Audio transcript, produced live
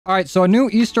All right, so a new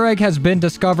Easter egg has been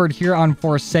discovered here on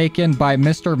Forsaken by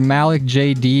Mr. Malik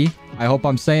JD. I hope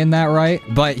I'm saying that right.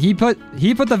 But he put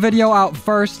the video out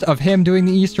first of him doing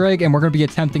the Easter egg, and we're going to be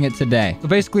attempting it today. So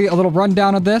basically, a little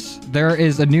rundown of this. There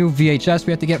is a new VHS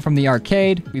we have to get from the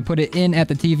arcade. We put it in at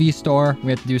the TV store.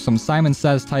 We have to do some Simon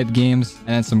Says type games, and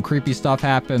then some creepy stuff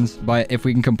happens. But if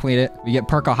we can complete it, we get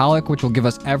Perkaholic, which will give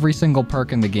us every single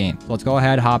perk in the game. So let's go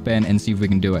ahead, hop in, and see if we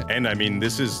can do it. And I mean,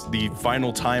 this is the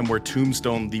final time where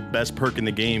Tombstone, the best perk in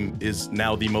the game, is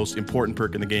now the most important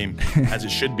perk in the game, as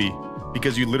it should be.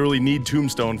 Because you literally need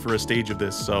Tombstone for a stage of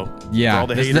this, so yeah, for all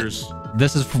the haters.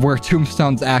 This is where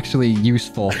Tombstone's actually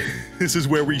useful. This is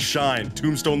where we shine.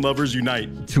 Tombstone lovers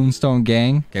unite. Tombstone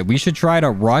gang. Okay, we should try to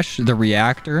rush the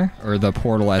reactor or the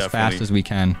portal as fast as we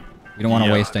can. We don't want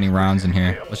to waste any rounds in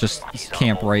here. Let's just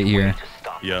camp right here.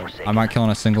 Yeah. I'm not killing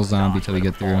a single zombie till we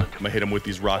get through. I'm gonna hit him with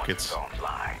these rockets.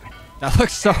 That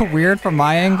looks so weird from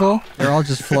my angle. They're all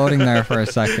just floating there for a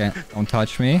second. Don't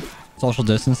touch me. Social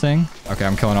distancing. Okay,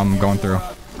 I'm killing them. I'm going through.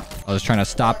 I was trying to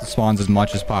stop the spawns as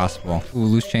much as possible. Ooh,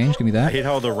 loose change. Give me that. I hate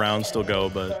how the rounds still go,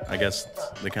 but I guess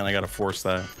they kind of got to force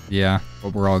that. Yeah,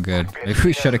 but we're all good. Maybe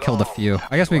we should have killed a few.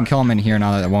 I guess we can kill them in here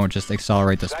now that it won't just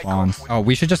accelerate the spawns. Oh,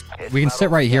 we can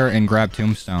sit right here and grab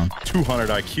Tombstone. 200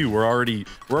 IQ. We're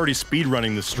already speed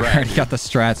running the strat. We already got the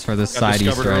strats for this side Easter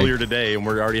egg. Discovered earlier today, and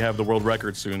we already have the world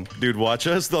record soon. Dude, watch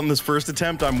us on this first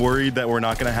attempt. I'm worried that we're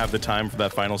not gonna have the time for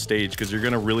that final stage because you're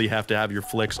gonna really have to have your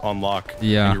flicks on lock.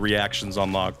 Yeah. And your reactions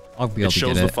on lock. I'll be able to get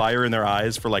it. It shows the fire in their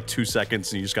eyes for like 2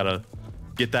 seconds, and you just gotta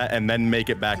get that and then make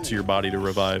it back to your body to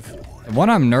revive. What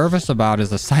I'm nervous about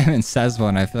is the Simon Says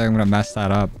one. I feel like I'm gonna mess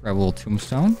that up. Grab a little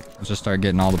Tombstone. Let's just start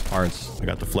getting all the parts. I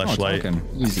got the fleshlight.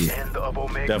 Easy.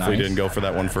 Definitely didn't go for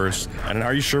that one first. And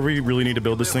are you sure we really need to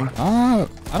build this thing? I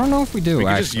don't know if we do. We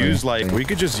could just use we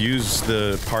could just use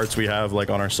the parts we have like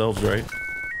on ourselves, right?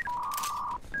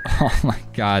 Oh my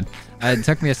god. It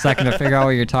took me a second to figure out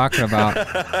what you're talking about.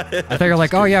 I think you're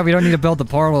like, oh yeah, we don't need to build the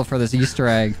portal for this Easter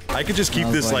egg. I could just keep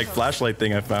this like flashlight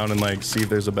thing I found and like see if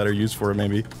there's a better use for it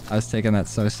maybe. I was taking that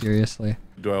so seriously.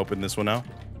 Do I open this one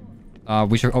now?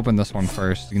 We should open this one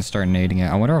first. You can start nading it.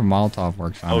 I wonder if Molotov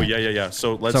works on it. Yeah.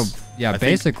 So let's. So yeah,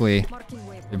 basically,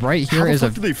 right here is do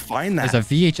they find that? Is a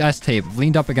VHS tape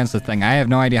leaned up against the thing. I have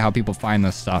no idea how people find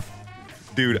this stuff.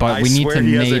 Dude, but we need to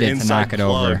nade it to knock it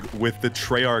over. With the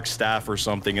Treyarch staff or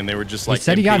something, and they were just like. He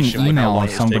said he got an email of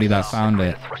somebody that found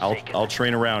it. I'll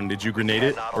train around. Did you grenade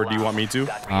it, or do you want me to?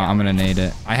 I'm gonna nade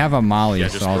it. I have a molly,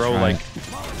 so I'll try.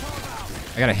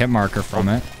 I got a hit marker from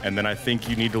it. And then I think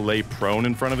you need to lay prone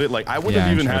in front of it. Like I wouldn't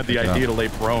have even had the idea to lay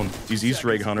prone. These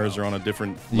Easter egg hunters are on a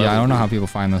different level. Yeah, I don't know how people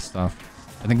find this stuff.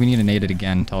 I think we need to nade it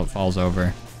again until it falls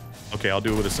over. Okay, I'll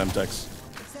do it with a Semtex.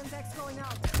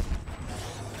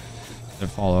 Did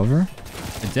it fall over?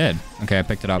 It did. Okay, I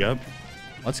picked it up. Yep.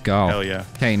 Let's go. Hell yeah.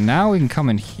 Okay, now we can come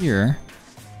in here.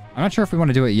 I'm not sure if we want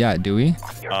to do it yet, do we?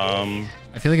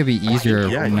 I feel like it'd be easier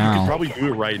now. Yeah, you could probably do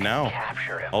it right now.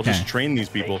 I'll just train these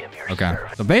people. Okay.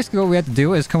 So basically what we have to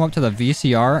do is come up to the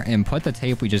VCR and put the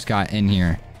tape we just got in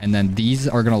here. And then these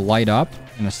are going to light up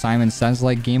in a Simon Says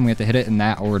like game. We have to hit it in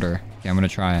that order. Okay, I'm going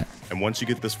to try it. And once you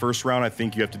get this first round, I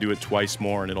think you have to do it twice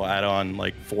more and it'll add on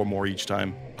like 4 more each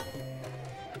time.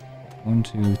 1,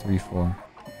 2, 3, 4.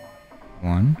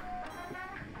 1,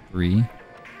 3,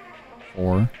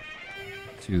 4,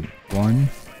 2. 1,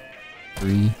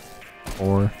 3,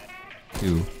 4,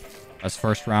 2. That's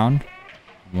first round.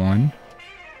 1,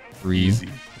 3,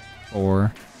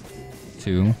 4,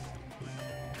 2,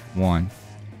 1,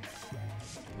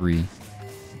 3,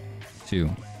 2,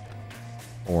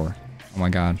 4. Oh my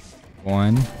god.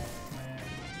 1,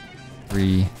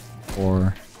 3,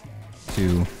 4,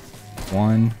 2,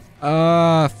 1.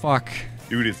 Fuck.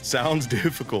 Dude, it sounds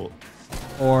difficult.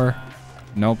 4.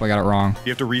 Nope, I got it wrong.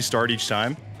 You have to restart each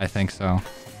time? I think so.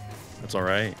 That's all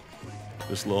right.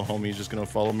 This little homie's just gonna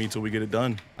follow me till we get it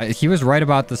done. He was right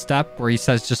about the step where he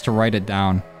says just to write it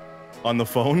down. On the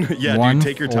phone? Yeah, 1, dude,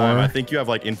 take your 4. time. I think you have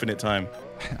like infinite time.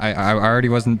 I already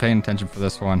wasn't paying attention for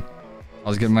this one. I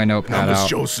was getting my notepad out.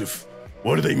 Joseph,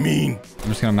 what do they mean? I'm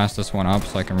just gonna mess this one up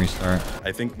so I can restart.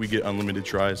 I think we get unlimited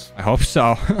tries. I hope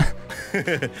so.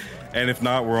 And if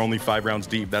not, we're only 5 rounds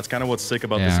deep. That's kind of what's sick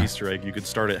about this Easter egg. You could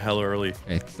start it hella early.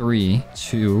 Okay, 3,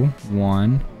 2,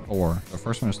 1, 4. The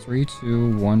first one is 3,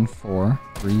 2, 1, 4.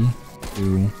 3,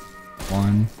 2,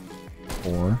 1,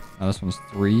 4. Now this one's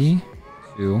 3,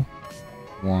 2,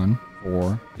 1,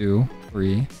 4, 2,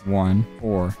 3, 1,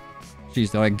 4.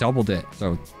 Jeez, they like doubled it.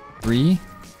 So 3,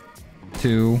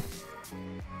 2,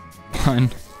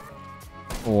 1,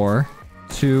 4,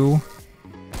 2,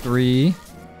 3,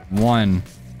 1,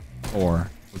 4.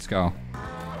 Let's go.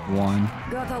 1,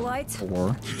 Got a light?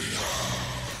 4,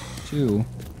 2,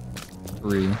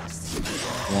 3, 1,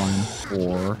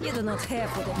 4, You do not have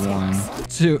what it 1,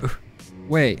 takes. 2.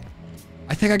 Wait.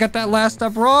 I think I got that last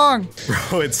step wrong.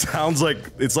 Bro, it sounds like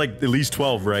it's like at least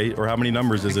 12, right? Or how many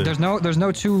numbers is it? There's no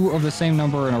 2 of the same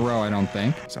number in a row, I don't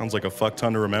think. Sounds like a fuck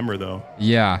ton to remember, though.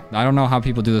 Yeah, I don't know how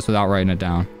people do this without writing it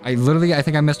down. I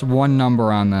think I missed 1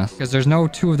 number on this because there's no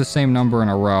 2 of the same number in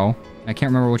a row. And I can't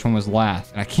remember which one was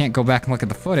last. And I can't go back and look at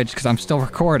the footage because I'm still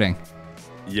recording.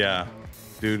 Yeah.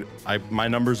 Dude, my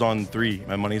number's on 3.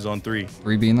 My money's on 3.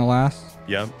 3 being the last?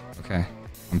 Yep. Okay,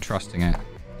 I'm trusting it.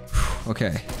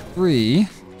 Okay, 3,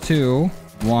 2,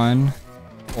 1,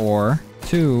 4,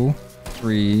 2,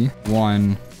 3,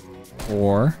 1,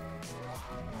 4,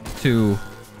 2.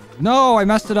 No, I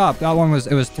messed it up. That one was,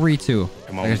 it was 3, 2.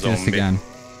 Come I on, gotta do this again.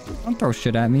 Don't throw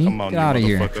shit at me. Come on, Get out of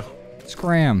here. motherfucker.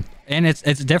 Scram. And it's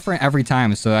different every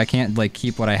time, so I can't like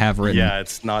keep what I have written. Yeah,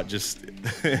 it's not just...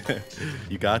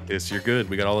 You got this. You're good.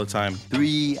 We got all the time.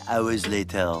 3 hours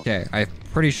later. Okay, I'm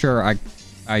pretty sure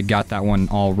I got that one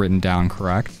all written down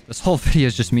correct. This whole video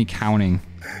is just me counting.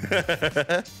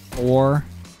 4,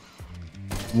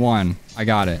 1. I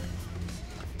got it.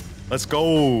 Let's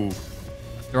go.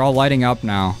 They're all lighting up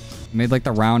now. It made like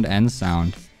the round end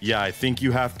sound. Yeah, I think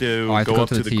you have to Oh, I have go to go up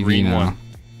to to the the TV green now. one.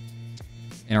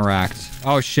 Interact.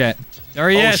 Oh shit. There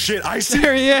he Oh is. shit, I see.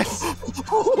 There he is.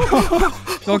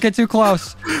 Don't get too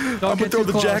close. I'm Don't gonna get throw too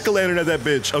the close. jack-o'-lantern at that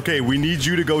bitch. Okay, we need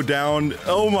you to go down.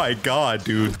 Oh my god,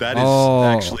 dude. That is Oh.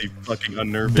 actually fucking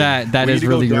unnerving. That We is need to go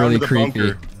really, down really to the creepy.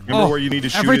 bunker. Remember where you need to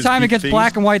shoot every his time it deep gets things?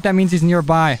 black and white, that means he's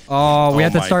nearby. Oh, we Oh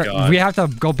have to my start. God. We have to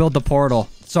go build the portal.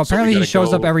 So apparently he gotta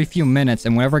shows up go- every few minutes,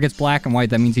 and whenever it gets black and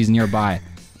white, that means he's nearby.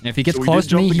 And if he gets So we close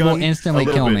did to me, jump the he will gun instantly a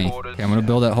little kill bit. me. Okay, I'm gonna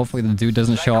build it. Hopefully the dude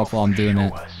doesn't show up while I'm doing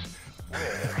it.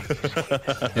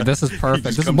 Dude, this is perfect.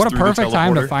 just This is comes what a through the perfect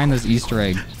time to teleporter. find this Easter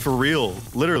egg. For real,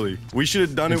 literally. We should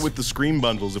have done it with the Scream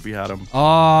bundles if we had them.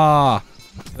 Oh,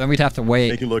 then we'd have to Make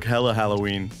wait. it look hella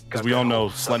Halloween. Because we all know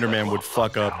Slender Man would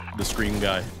fuck up the Scream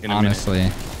guy in a Honestly,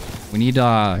 we need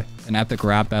an epic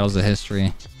rap battles of history.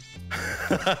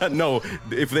 minute. No,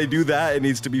 if they do that, it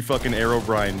needs to be fucking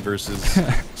Aerobrine versus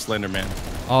Slender Man.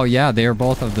 Oh yeah, they are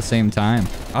both of the same time.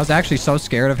 I was actually so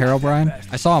scared of Herobrine.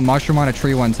 I saw a mushroom on a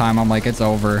tree one time. I'm like, it's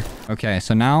over. Okay,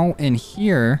 so now in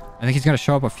here, I think he's gonna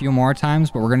show up a few more times,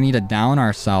 but we're gonna need to down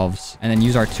ourselves and then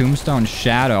use our tombstone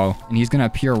shadow, and he's gonna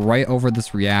appear right over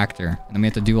this reactor. And then we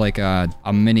have to do like a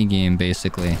mini game,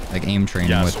 basically, like aim training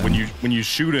Yeah, with so him. when you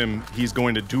shoot him, he's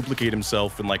going to duplicate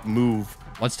himself and like move.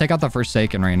 Let's take out the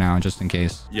Forsaken right now, just in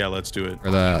case. Yeah, let's do it. Or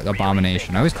the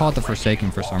Abomination. I always call it the Forsaken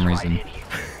for some reason.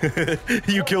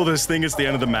 You kill this thing, it's the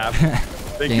end of the map.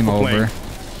 Thank you Game for over. playing.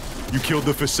 You killed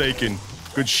the Forsaken.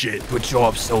 Good shit. Good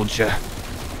job, soldier.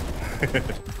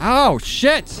 Oh,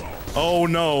 shit! Oh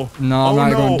no. No, I'm oh,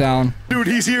 not no. going down. Dude,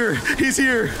 he's here. He's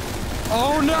here.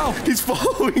 Oh, no! He's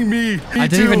following me. I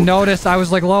didn't even notice. I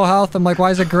was like low health. I'm like, why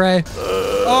is it gray?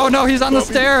 Oh no, he's on the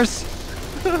stairs.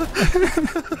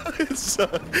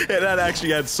 That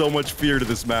actually adds so much fear to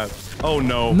this map. Oh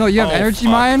no. No, you have Oh, energy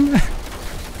fuck. mine?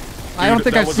 I don't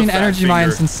think that I've was a seen fat energy mine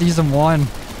finger. since season 1.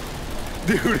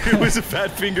 Dude, it was a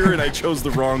fat finger and I chose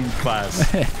the wrong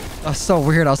class. That was so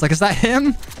weird. I was like, is that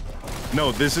him?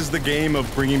 No, this is the game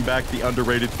of bringing back the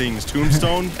underrated things.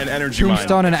 Tombstone and energy mine.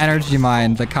 Tombstone and energy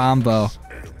mine, the combo.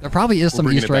 There probably is some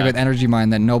bringing Easter it egg with back. energy mine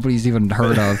that nobody's even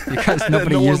heard of because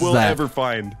nobody no one uses will that. ever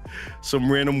find.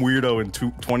 Some random weirdo in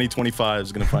 2025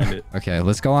 is gonna find it. Okay,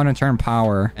 let's go on and turn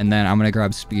power, and then I'm gonna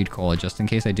grab speed cola just in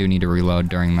case I do need to reload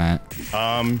during that.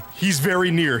 He's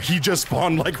very near. He just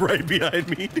spawned like right behind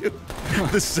me, dude.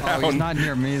 The sound. Oh, he's not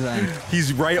near me then.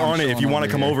 He's right I'm on it. If chilling you want to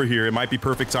over come here. over here, it might be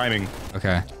perfect timing.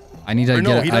 Okay. I need to Or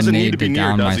no, get he a doesn't need nade to be to near,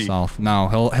 down does he? myself. No,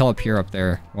 he'll appear up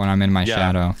there when I'm in my Yeah.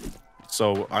 shadow.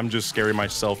 So I'm just scaring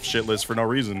myself shitless for no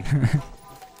reason.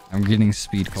 I'm getting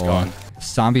speed cola. gone.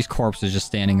 Zombie's corpse is just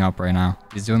standing up right now.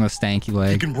 He's doing the stanky You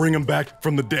leg. can bring him back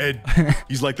from the dead.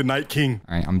 He's like the Night King.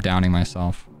 All right, I'm downing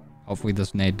myself. Hopefully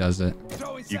this nade does it.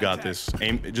 You got this.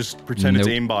 Aim. Just pretend it's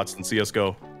Nope. aimbots and see us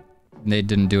go. Nade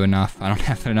didn't do enough. I don't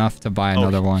have enough to buy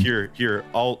another one. Here.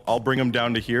 I'll bring him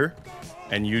down to here,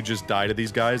 and you just die to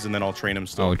these guys, and then I'll train him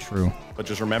still. Oh, true. But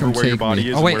just remember Come where your take body me.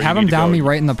 is. Oh and wait, where have you him need to down go. me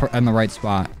right in the right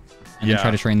spot, and then Yeah.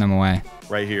 try to train them away.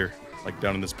 Right here, like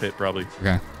down in this pit, probably.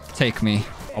 Okay, take me.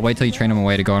 I'll wait till you train them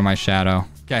away to go in my shadow.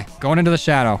 Okay, going into the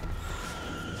shadow.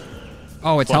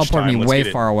 Oh, it Clutch teleported time, me let's way get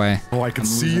it. far away. Oh, I can I'm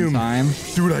see losing him. Time.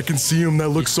 Dude, I can see him. That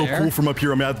looks so there? cool from up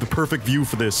here. I'm at the perfect view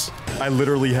for this. I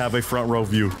literally have a front row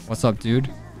view. What's up, dude?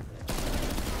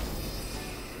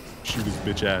 Shoot his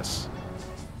bitch ass.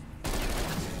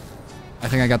 I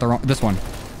think I got the wrong. This one.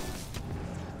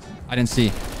 I didn't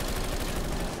see.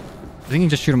 think you can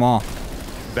just shoot them all.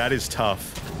 That is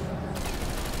tough.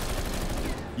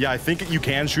 Yeah, I think you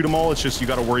can shoot them all. It's just you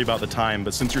got to worry about the time.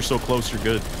 But since you're so close, you're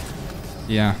good.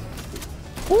 Yeah.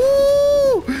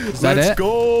 Woo! Is that it? Let's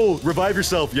go. Revive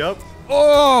yourself. Yep.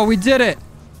 Oh, we did it.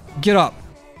 Get up.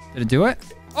 Did it do it?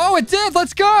 Oh, it did.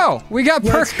 Let's go. We got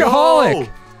Perkaholic.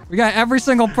 We got every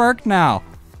single perk now.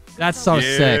 That's so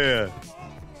sick.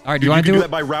 All right, do you want to do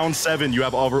that by round 7? You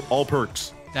have all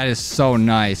perks. That is so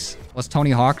nice. Let's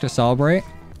Tony Hawk to celebrate.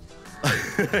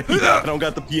 I don't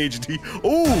got the PhD.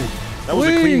 Oh, that was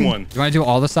a clean one. You want to do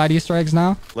all the side Easter eggs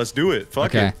now? Let's do it.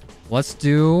 Fuck it. Let's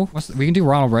do... we can do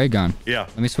Ronald Reagan. Yeah.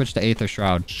 Let me switch to Aether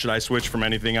Shroud. Should I switch from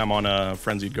anything? I'm on a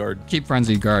Frenzied Guard. Keep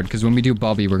Frenzied Guard, because when we do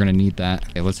Bubby, we're going to need that.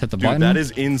 Okay, let's hit the button. That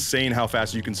is insane how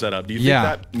fast you can set up. Do you think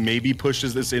that maybe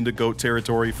pushes this into GOAT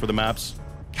territory for the maps?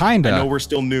 Kinda. I know we're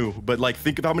still new, but like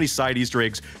think of how many side Easter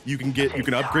eggs you can get. You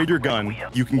can upgrade your gun.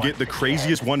 You can get the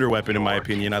craziest wonder weapon, in my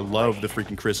opinion. I love the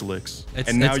freaking Chrysalix.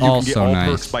 And now you can get all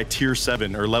perks by tier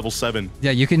 7 or level 7.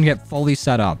 Yeah, you can get fully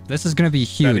set up. This is going to be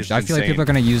huge. I feel like people are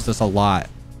going to use this a lot.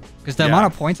 Because the amount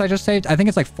of points I just saved, I think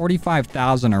it's like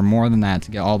 45,000 or more than that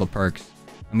to get all the perks.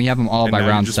 And we have them all by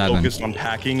round 7. Focus on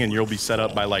packing and you'll be set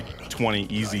up by like 20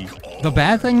 easy. The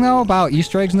bad thing though about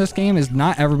Easter eggs in this game is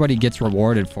not everybody gets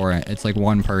rewarded for it. It's like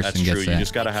one person gets it. That's true. You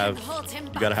just gotta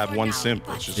have one simp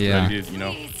that's just ready to, you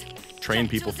know, train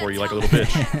people for you like a little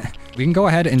bitch. We can go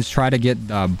ahead and try to get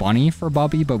the bunny for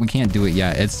Bubby, but we can't do it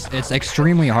yet. It's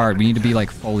extremely hard. We need to be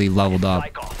like fully leveled up.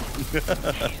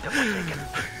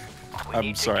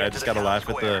 I'm sorry, I just gotta laugh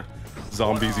at the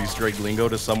zombies Easter egg lingo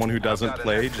to someone who doesn't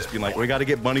play, just being like, we gotta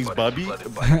get Bunny's Bubby,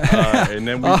 and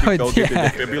then we can go get the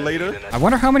defibrillator. I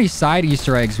wonder how many side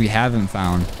Easter eggs we haven't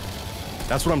found.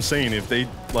 That's what I'm saying. If they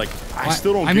like, I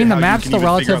still don't. I mean, the map's still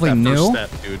relatively new. Step,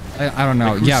 dude. I don't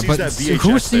know. Like, but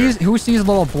who sees a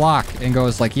little block and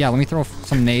goes like, yeah, let me throw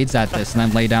some nades at this and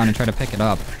then lay down and try to pick it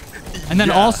up, and then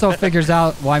also figures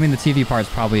out. Well, I mean, the TV part's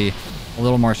probably a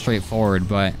little more straightforward,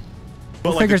 but who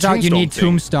like figures out you need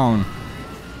tombstone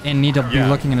and need to be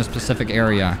looking in a specific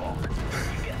area?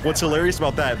 What's hilarious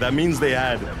about that means they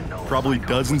had probably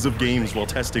dozens of games while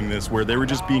testing this where they were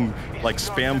just being like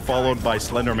spam followed by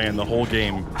Slenderman the whole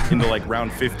game into like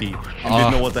round 50 and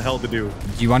didn't know what the hell to do.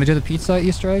 Do you want to do the pizza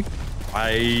Easter egg?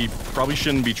 I probably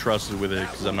shouldn't be trusted with it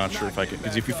because I'm not sure if I can.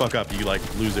 Because if you fuck up, you like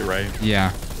lose it, right?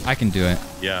 Yeah, I can do it.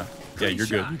 Yeah, you're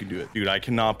good. You can do it. Dude, I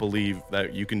cannot believe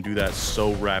that you can do that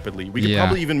so rapidly. We could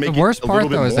probably even make it a little bit more efficient. The worst part,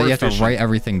 though, is that you have to write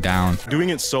everything down. Doing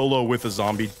it solo with a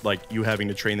zombie, like you having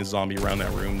to train the zombie around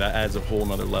that room, that adds a whole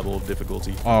nother level of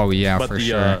difficulty. Oh, yeah, for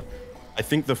sure. I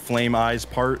think the flame eyes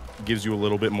part gives you a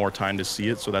little bit more time to see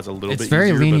it, so that's a little bit easier. It's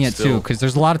very lenient, too, because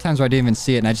there's a lot of times where I didn't even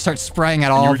see it, and I just start spraying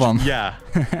at all of them. Yeah,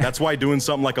 that's why doing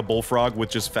something like a bullfrog with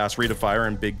just fast rate of fire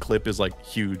and big clip is, like,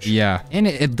 huge. Yeah, and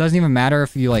it doesn't even matter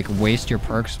if you, like, waste your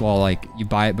perks while, like, you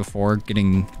buy it before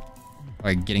getting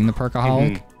the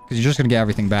Perkaholic. Because you're just going to get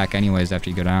everything back anyways after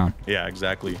you go down. Yeah,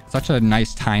 exactly. Such a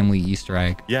nice, timely Easter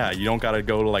egg. Yeah, you don't got to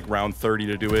go to like round 30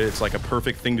 to do it. It's like a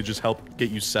perfect thing to just help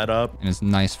get you set up. And it's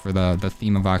nice for the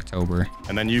theme of October.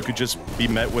 And then you could just be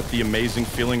met with the amazing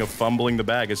feeling of fumbling the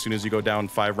bag as soon as you go down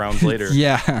 5 rounds later.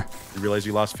 Yeah. You realize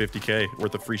you lost 50K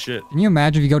worth of free shit. Can you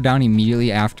imagine if you go down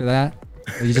immediately after that?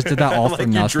 You just did that all for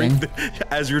nothing.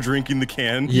 As you're drinking the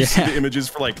can, you see the images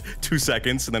for like 2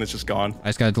 seconds and then it's just gone. I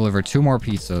just gotta deliver 2 more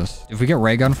pizzas. If we get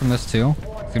ray gun from this too,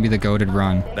 it's gonna be the goated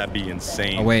run. That'd be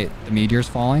insane. Oh wait, the meteor's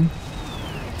falling?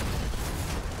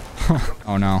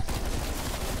 Oh no.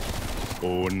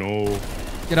 Oh no.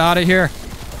 Get out of here.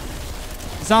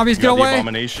 Zombies, get away.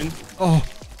 Abomination. Oh.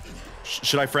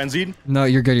 Should I frenzied? No,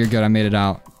 you're good, you're good. I made it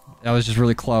out. That was just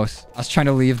really close. I was trying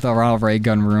to leave the Ronald Ray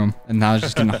gun room, and I was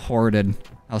just getting hoarded.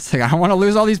 I was like, I don't want to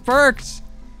lose all these perks.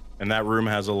 And that room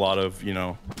has a lot of, you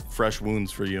know, fresh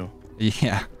wounds for you.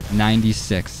 Yeah,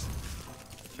 96.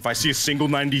 If I see a single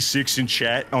 96 in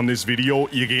chat on this video,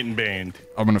 you're getting banned.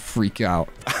 I'm gonna freak out.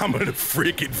 I'm gonna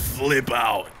freaking flip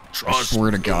out. Trust I swear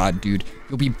to God, dude.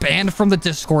 You'll be banned from the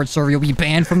Discord server. You'll be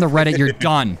banned from the Reddit. You're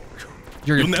done.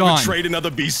 You'll never trade another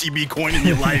BCB coin in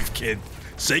your life, kid.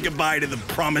 Say goodbye to the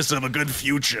promise of a good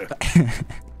future.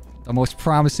 The most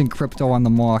promising crypto on the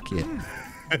market.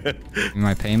 Give me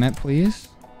my payment, please.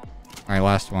 All right,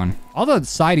 last one. All the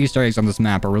side Easter eggs on this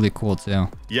map are really cool, too.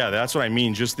 Yeah, that's what I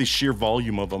mean. Just the sheer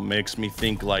volume of them makes me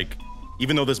think, like,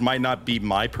 even though this might not be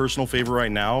my personal favorite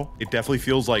right now, it definitely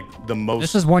feels like the most.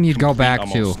 This is one you'd go back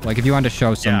to. Like, if you wanted to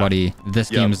show somebody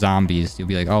this game's zombies, you'd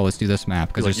be like, oh, let's do this map.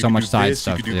 Because there's so much side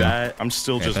stuff, you could do that. I'm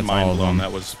still just mind blown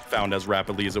that was found as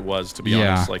rapidly as it was, to be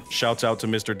honest. Like, shouts out to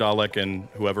Mr. Dalek and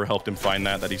whoever helped him find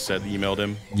that he said emailed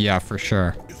him. Yeah, for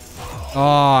sure. Oh,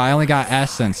 I only got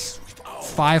essence.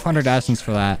 500 essence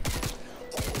for that.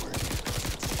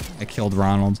 I killed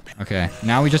Ronald. Okay,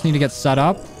 now we just need to get set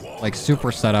up. Like,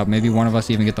 super set up. Maybe one of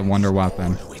us even get the wonder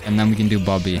weapon. And then we can do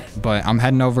Bubby. But I'm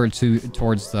heading over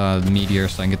towards the meteor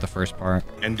so I can get the first part.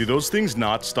 And do those things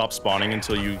not stop spawning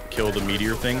until you kill the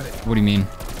meteor thing? What do you mean?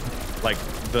 Like,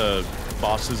 the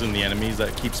bosses and the enemies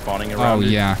that keep spawning around. Oh,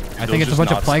 yeah. I think it's a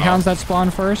bunch of plague hounds that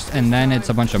spawn first, and then it's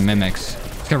a bunch of mimics.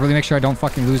 Just gotta really make sure I don't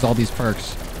fucking lose all these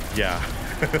perks. Yeah.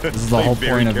 This is the whole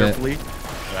point of it.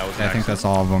 That was I think that's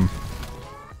all of them.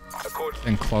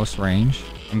 In close range.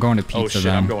 I'm going to pizza. Oh shit,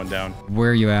 then. I'm going down.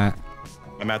 Where are you at?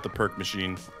 I'm at the perk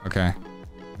machine. Okay.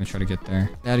 Let me try to get there.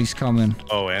 Daddy's coming.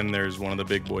 Oh, and there's one of the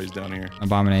big boys down here.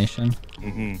 Abomination.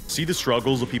 See the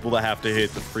struggles of people that have to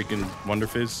hit the freaking Wonder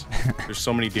Fizz? There's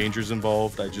so many dangers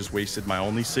involved. I just wasted my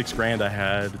only 6 grand I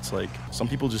had. It's like, some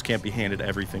people just can't be handed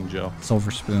everything, Joe.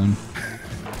 Silver spoon.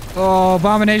 Oh,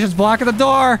 Abomination's blocking the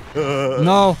door.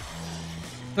 No.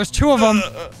 There's 2 of them.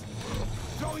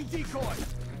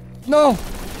 No.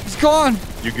 He's gone.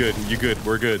 You're good. You're good.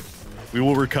 We're good. We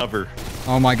will recover.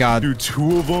 Oh my god. Dude,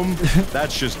 2 of them?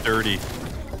 That's just dirty.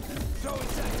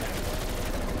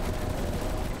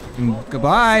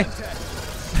 Goodbye.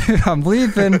 I'm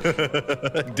leaving.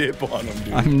 Dip on them,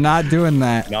 dude. I'm not doing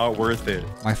that. Not worth it.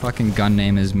 My fucking gun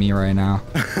name is me right now.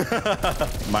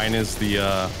 Mine is the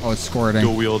oh, it's squirting.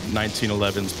 dual wield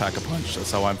 1911's Pack-a-Punch.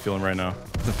 That's how I'm feeling right now.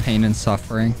 The pain and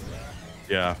suffering.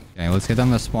 Yeah. Okay, let's get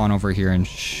them to spawn over here and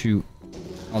shoot.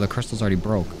 Oh, the crystal's already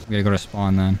broke. We gotta go to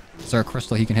spawn then. Is there a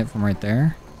crystal he can hit from right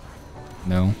there?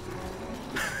 No.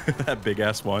 That big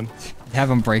ass one. Have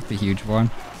him break the huge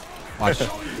one. Watch.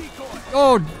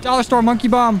 Oh, dollar store monkey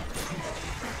bomb.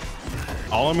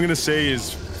 All I'm gonna say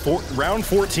is round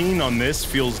 14 on this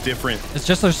feels different. It's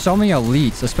just there's so many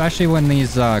elites, especially when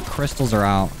these crystals are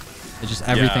out. It just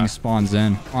everything spawns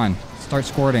in. Come on, start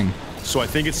squirting. So I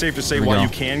think it's safe to say while you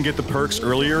can get the perks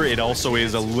earlier, it also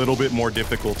is a little bit more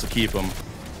difficult to keep them.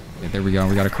 Okay, there we go.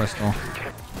 We got a crystal.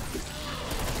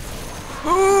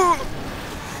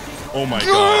 Oh my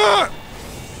god.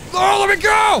 Oh, let me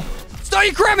go! Stop,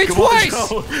 you grabbed me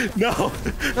twice! No.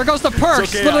 There goes the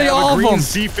perks. Okay, literally all of them.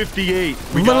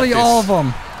 C58. Literally all of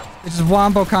them. It just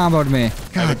wombo comboed me.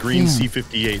 I have a green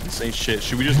C58. This ain't shit.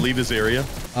 Should we just leave this area?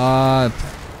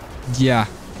 Yeah.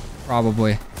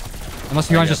 Probably.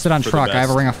 Unless you want to just sit on truck. I have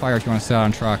a ring of fire if you want to sit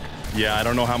on truck. Yeah, I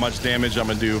don't know how much damage I'm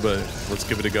gonna do, but let's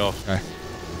give it a go. Okay.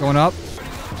 Going up.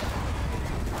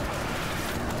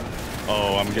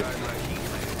 Oh, I'm getting...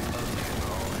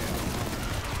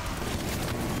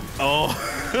 Oh.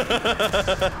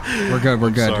 We're good. We're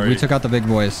good. Sorry. We took out the big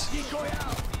boys.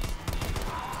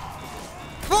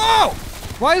 Oh!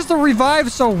 Why is the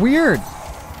revive so weird?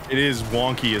 It is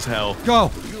wonky as hell.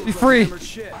 Go. Be free.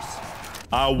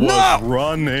 I was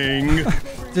running.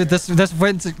 Dude, this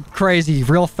went crazy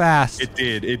real fast. It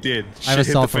did. It did. I have a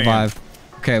self-revive.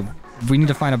 Okay, we need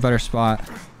to find a better spot.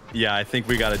 Yeah, I think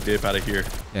we got to dip out of here.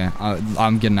 Yeah,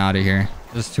 I'm getting out of here.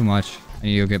 This is too much. I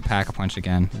need to go get Pack-a-Punch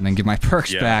again and then get my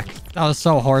perks back. That was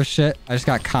so horseshit. I just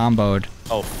got comboed.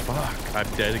 Oh, fuck. I'm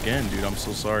dead again, dude. I'm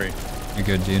so sorry. You're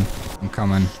good, dude. I'm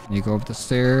coming. You go up the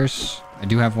stairs. I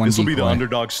do have one This will decoy. be the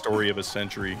underdog story of a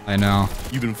century. I know.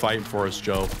 You've been fighting for us,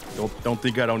 Joe. Don't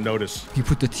think I don't notice. You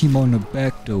put the team on the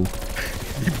back, though.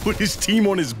 He put his team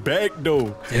on his back,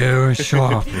 though. Yeah,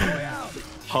 sharp.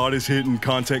 Hottest hitting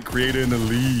content creator in the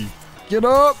league. Get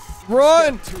up!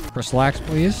 Run! Press lax,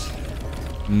 please.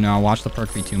 No, watch the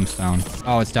perk be Tombstone.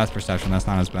 Oh, it's Death Perception. That's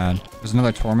not as bad. There's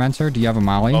another Tormentor. Do you have a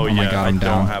molly? Oh, yeah, my god, I'm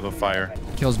down. I don't have a fire.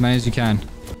 Kill as many as you can.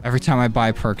 Every time I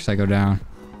buy perks, I go down.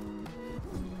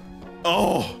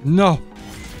 Oh! No.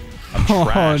 I'm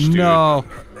trash, dude. No.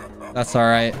 That's all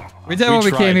right. We did what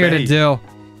we came here to do.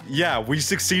 Yeah, we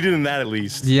succeeded in that at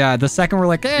least. Yeah, the second we're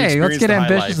like, hey, let's get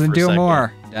ambitious and do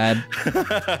more. Dad.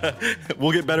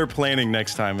 We'll get better planning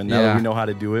next time, and now that we know how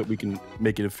to do it, we can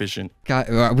make it efficient.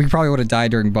 God, we probably would have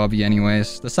died during Bubby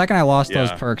anyways. The second I lost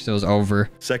those perks, it was over.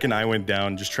 Second I went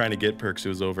down, just trying to get perks, it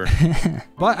was over.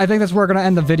 But I think that's where we're going to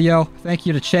end the video. Thank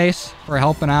you to Chase for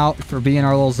helping out, for being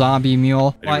our little zombie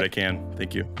mule. I do what I can.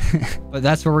 Thank you. But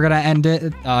that's where we're going to end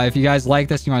it. If you guys like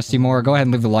this, you want to see more, go ahead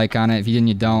and leave a like on it. If you didn't,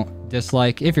 you don't.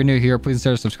 Dislike. If you're new here, please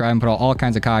consider subscribing. Put out all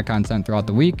kinds of COD content throughout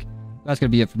the week. That's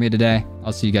going to be it for me today.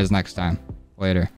 I'll see you guys next time. Later.